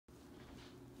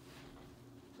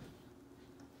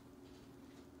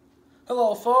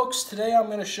Hello folks, today I'm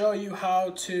going to show you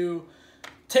how to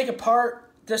take apart,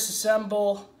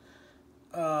 disassemble,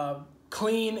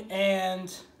 clean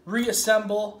and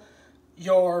reassemble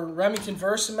your Remington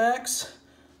Versa Max.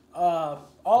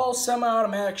 All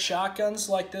semi-automatic shotguns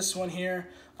like this one here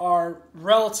are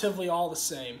relatively all the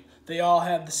same. They all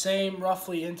have the same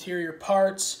roughly interior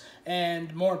parts,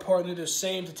 and more importantly, they're the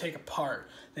same to take apart.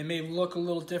 They may look a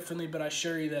little differently, but I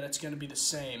assure you that it's going to be the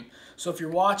same. So if you're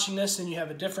watching this and you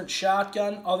have a different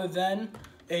shotgun other than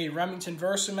a Remington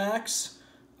Versa Max,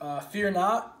 fear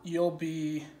not, you'll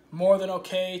be more than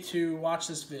okay to watch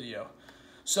this video.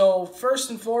 So first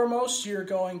and foremost, you're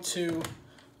going to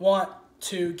want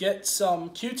to get some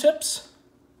Q-tips.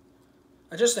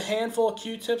 Just a handful of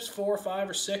Q-tips, 4, 5,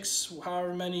 or 6,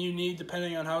 however many you need,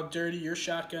 depending on how dirty your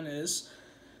shotgun is.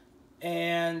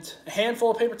 And a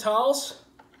handful of paper towels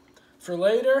for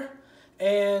later,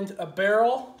 and a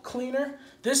barrel cleaner.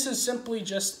 This is simply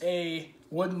just a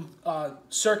wooden,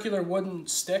 circular wooden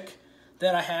stick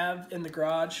that I have in the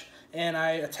garage, and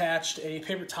I attached a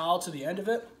paper towel to the end of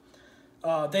it.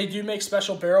 They do make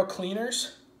special barrel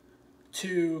cleaners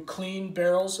to clean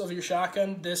barrels of your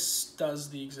shotgun. This does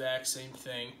the exact same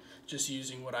thing, just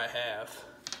using what I have.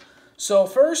 So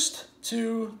first,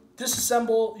 to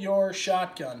disassemble your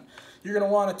shotgun, you're going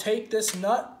to want to take this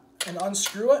nut and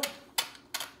unscrew it.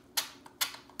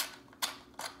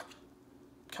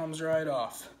 Comes right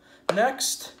off.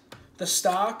 Next, the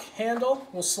stock handle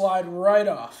will slide right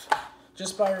off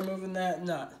just by removing that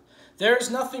nut. There's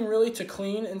nothing really to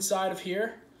clean inside of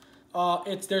here.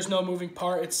 There's no moving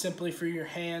part. It's simply for your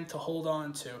hand to hold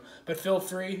on to. But feel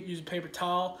free, use a paper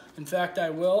towel. In fact, I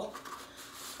will.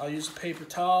 I'll use a paper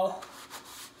towel.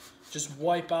 Just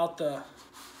wipe out the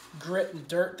grit and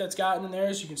dirt that's gotten in there.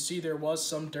 As you can see, there was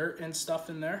some dirt and stuff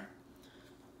in there.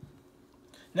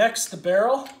 Next, the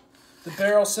barrel. The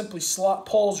barrel simply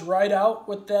pulls right out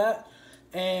with that,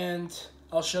 and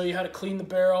I'll show you how to clean the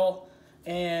barrel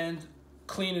and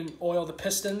clean and oil the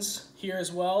pistons here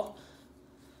as well.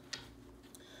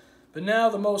 But now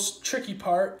the most tricky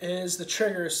part is the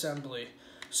trigger assembly.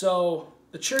 So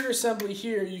the trigger assembly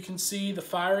here, you can see the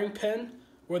firing pin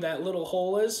where that little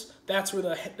hole is. That's where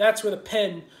the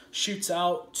pin shoots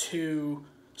out to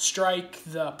strike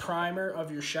the primer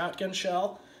of your shotgun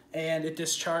shell, and it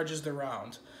discharges the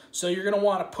round. So you're going to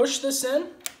want to push this in.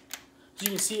 As you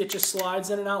can see, it just slides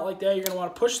in and out like that. You're going to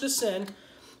want to push this in,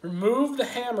 remove the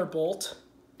hammer bolt,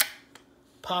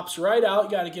 pops right out. You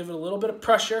got to give it a little bit of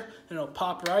pressure, and it'll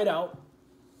pop right out.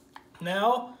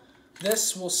 Now,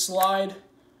 this will slide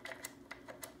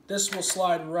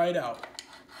right out.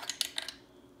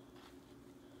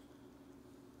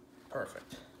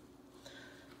 Perfect.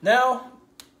 Now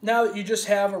that you just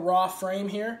have a raw frame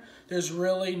here, there's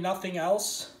really nothing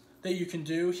else that you can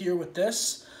do here with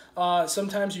this.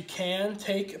 Sometimes you can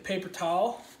take a paper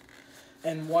towel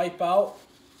and wipe out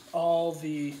all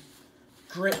the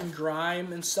grit and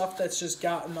grime and stuff that's just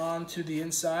gotten onto the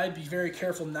inside. Be very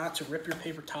careful not to rip your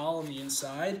paper towel on the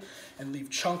inside and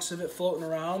leave chunks of it floating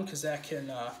around, because that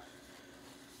can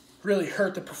really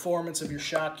hurt the performance of your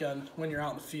shotgun when you're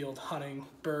out in the field hunting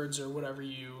birds or whatever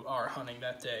you are hunting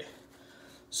that day.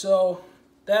 So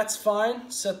that's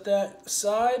fine. Set that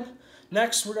aside.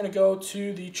 Next, we're going to go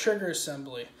to the trigger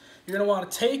assembly. You're going to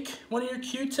want to take one of your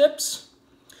Q-tips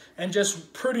and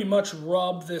just pretty much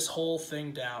rub this whole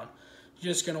thing down.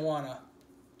 You're just going to want to,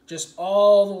 just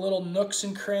all the little nooks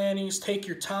and crannies, take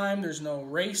your time. There's no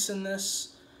race in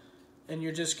this. And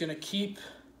you're just going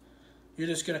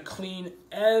to clean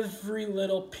every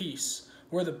little piece.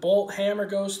 Where the bolt hammer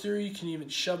goes through, you can even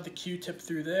shove the Q-tip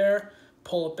through there,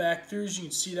 pull it back through. As you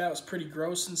can see, that was pretty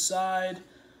gross inside.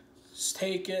 Just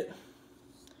take it,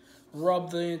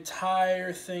 rub the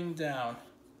entire thing down.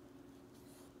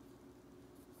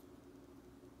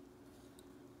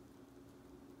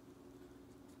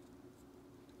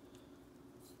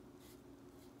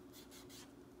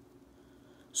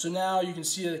 So now you can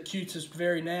see that the Q-tip is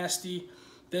very nasty.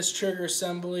 This trigger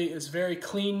assembly is very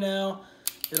clean now.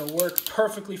 It'll work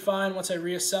perfectly fine once I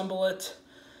reassemble it.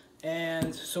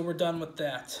 And so we're done with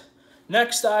that.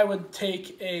 Next, I would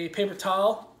take a paper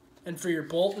towel, and for your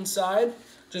bolt inside,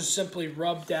 just simply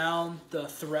rub down the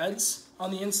threads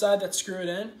on the inside that screw it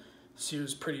in. See, it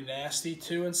was pretty nasty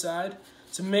too inside.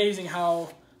 It's amazing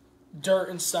how dirt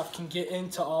and stuff can get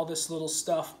into all this little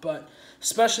stuff, but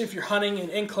especially if you're hunting in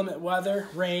inclement weather,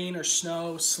 rain or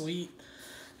snow, sleet,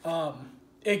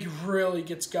 it really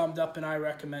gets gummed up, and I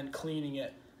recommend cleaning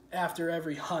it after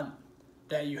every hunt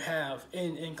that you have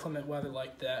in inclement weather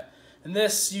like that. And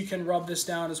this, you can rub this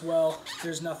down as well.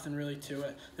 There's nothing really to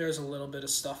it. There's a little bit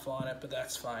of stuff on it, but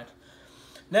that's fine.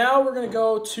 Now we're going to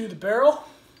go to the barrel.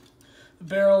 The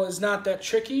barrel is not that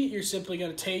tricky. You're simply going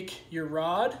to take your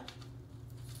rod,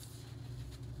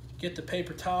 get the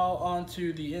paper towel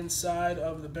onto the inside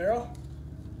of the barrel,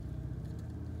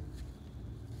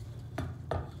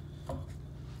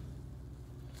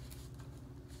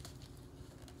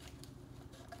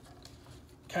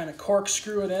 kind of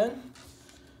corkscrew it in,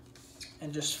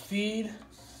 and just feed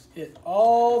it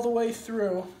all the way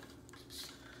through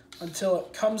until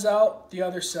it comes out the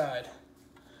other side.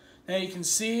 Now you can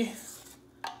see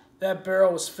that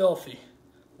barrel was filthy.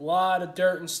 A lot of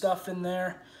dirt and stuff in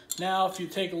there. Now if you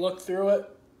take a look through it,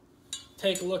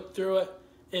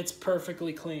 it's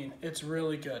perfectly clean. It's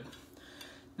really good.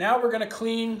 Now we're going to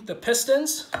clean the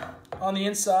pistons on the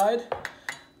inside.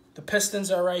 The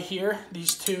pistons are right here.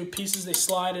 These two pieces, they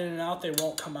slide in and out. They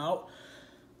won't come out.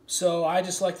 So I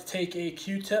just like to take a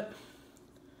Q-tip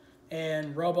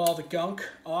and rub all the gunk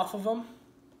off of them.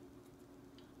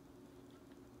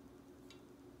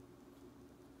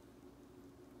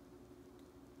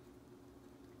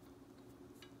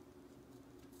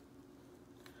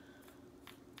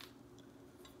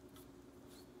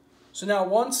 So now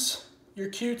once your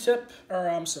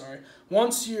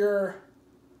once your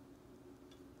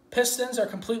pistons are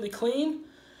completely clean,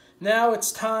 now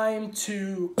it's time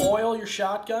to oil your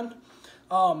shotgun.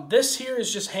 This here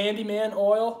is just handyman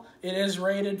oil. It is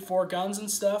rated for guns and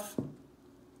stuff.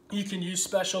 You can use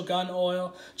special gun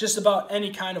oil. Just about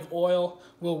any kind of oil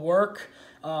will work.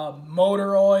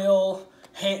 Motor oil,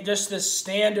 just this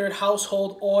standard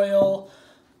household oil.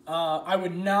 I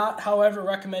would not, however,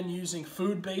 recommend using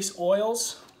food-based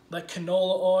oils like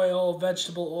canola oil,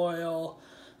 vegetable oil,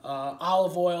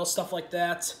 olive oil, stuff like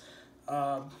that.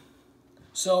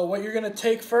 So what you're going to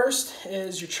take first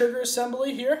is your trigger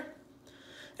assembly here.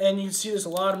 And you can see there's a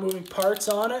lot of moving parts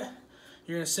on it.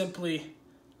 You're going to simply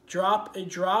drop a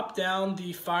drop down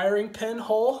the firing pin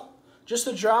hole. Just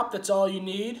a drop, that's all you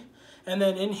need. And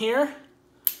then in here,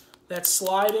 that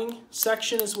sliding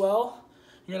section as well,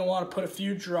 you're going to want to put a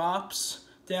few drops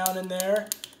down in there.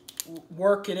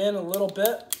 Work it in a little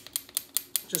bit.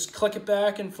 Just click it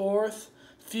back and forth.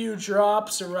 Few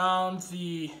drops around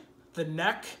the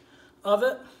neck of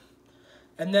it.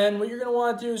 And then what you're going to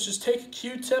want to do is just take a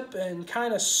Q-tip and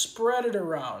kind of spread it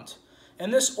around.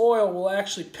 And this oil will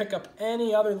actually pick up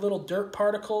any other little dirt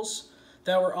particles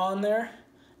that were on there,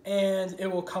 and it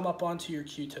will come up onto your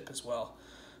Q-tip as well.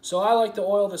 So I like to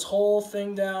oil this whole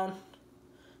thing down,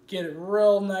 get it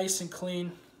real nice and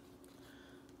clean.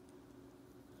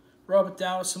 Rub it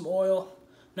down with some oil.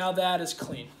 Now that is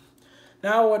clean.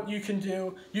 Now what you can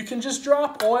do, you can just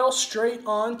drop oil straight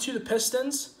onto the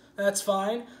pistons. That's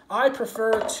fine. I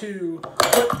prefer to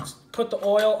put the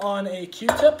oil on a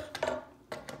Q-tip,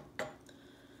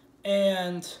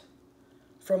 and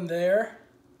from there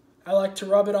I like to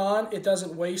rub it on. It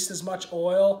doesn't waste as much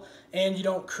oil, and you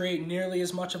don't create nearly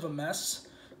as much of a mess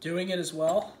doing it as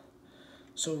well.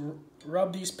 So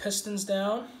rub these pistons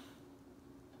down.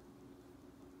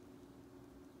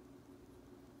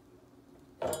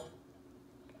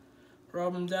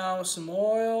 Rub them down with some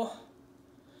oil.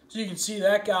 So you can see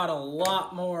that got a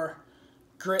lot more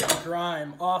grit and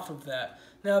grime off of that.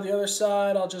 Now the other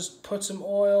side, I'll just put some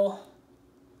oil,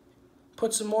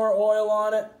 put some more oil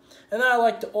on it. And then I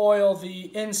like to oil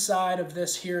the inside of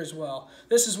this here as well.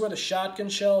 This is where the shotgun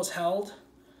shell is held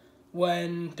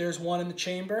when there's one in the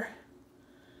chamber.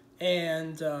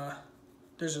 And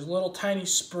there's a little tiny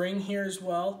spring here as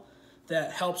well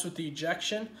that helps with the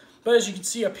ejection. But as you can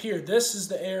see up here, this is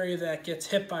the area that gets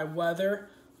hit by weather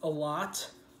a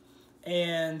lot.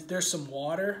 And there's some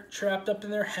water trapped up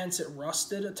in there, hence it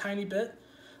rusted a tiny bit.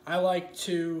 I like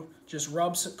to just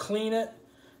clean it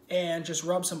and just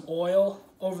rub some oil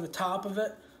over the top of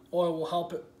it. Oil will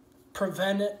help it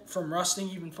prevent it from rusting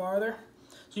even farther.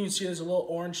 So you can see there's a little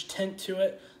orange tint to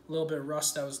it, a little bit of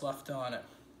rust that was left on it.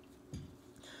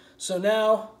 So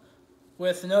now,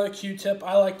 with another Q-tip,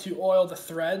 I like to oil the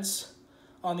threads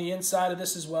on the inside of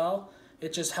this as well.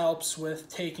 It just helps with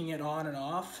taking it on and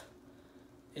off.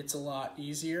 It's a lot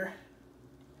easier.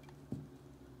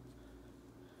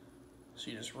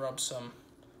 So you just rub some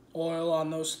oil on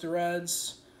those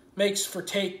threads. Makes for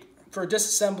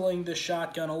disassembling this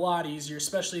shotgun a lot easier,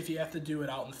 especially if you have to do it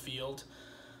out in the field.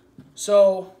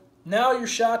 So now your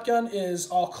shotgun is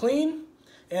all clean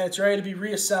and it's ready to be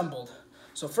reassembled.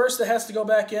 So first that has to go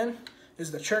back in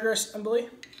is the trigger assembly.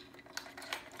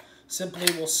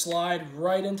 Simply will slide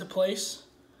right into place.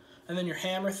 And then your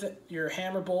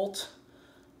hammer bolt,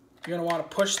 you're going to want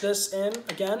to push this in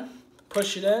again.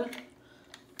 Push it in.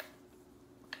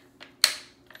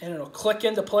 And it'll click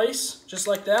into place just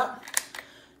like that.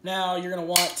 Now you're going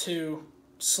to want to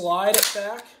slide it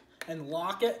back and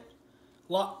lock it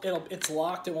it's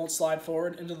locked. It won't slide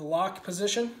forward into the lock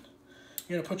position.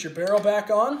 You're going to put your barrel back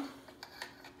on.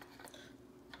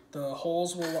 The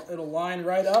holes it'll line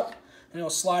right up, and it'll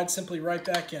slide simply right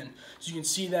back in. So you can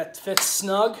see that fits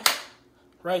snug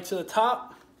right to the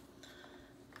top.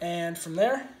 And from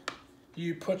there,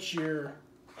 you put your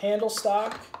handle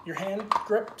stock, your hand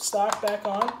grip stock back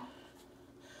on.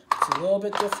 It's a little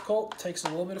bit difficult, takes a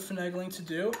little bit of finagling to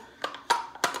do.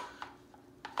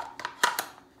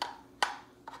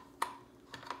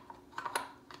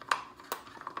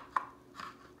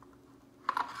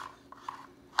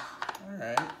 All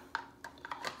right.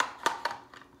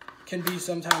 Can be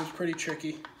sometimes pretty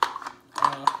tricky,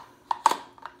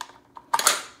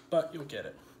 but you'll get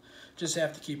it. Just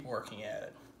have to keep working at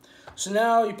it. So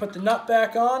now you put the nut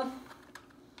back on.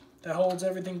 That holds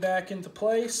everything back into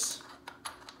place.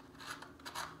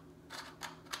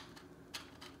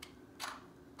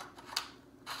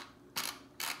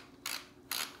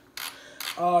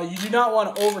 You do not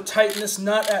want to over tighten this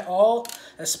nut at all,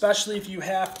 especially if you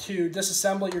have to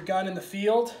disassemble your gun in the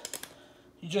field.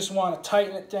 You just want to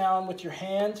tighten it down with your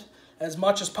hand as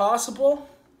much as possible.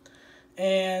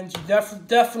 And you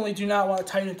definitely do not want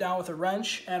to tighten it down with a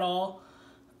wrench at all.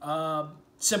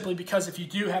 Simply because if you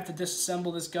do have to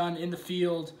disassemble this gun in the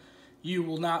field, you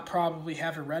will not probably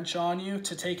have a wrench on you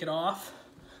to take it off.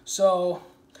 So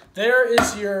there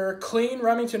is your clean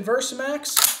Remington Versa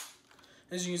Max.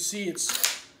 As you can see, it's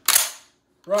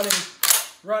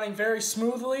running very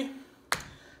smoothly.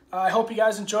 I hope you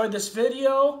guys enjoyed this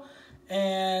video,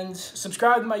 and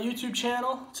subscribe to my YouTube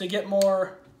channel to get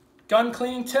more gun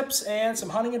cleaning tips and some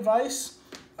hunting advice.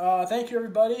 Thank you,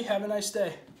 everybody. Have a nice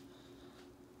day.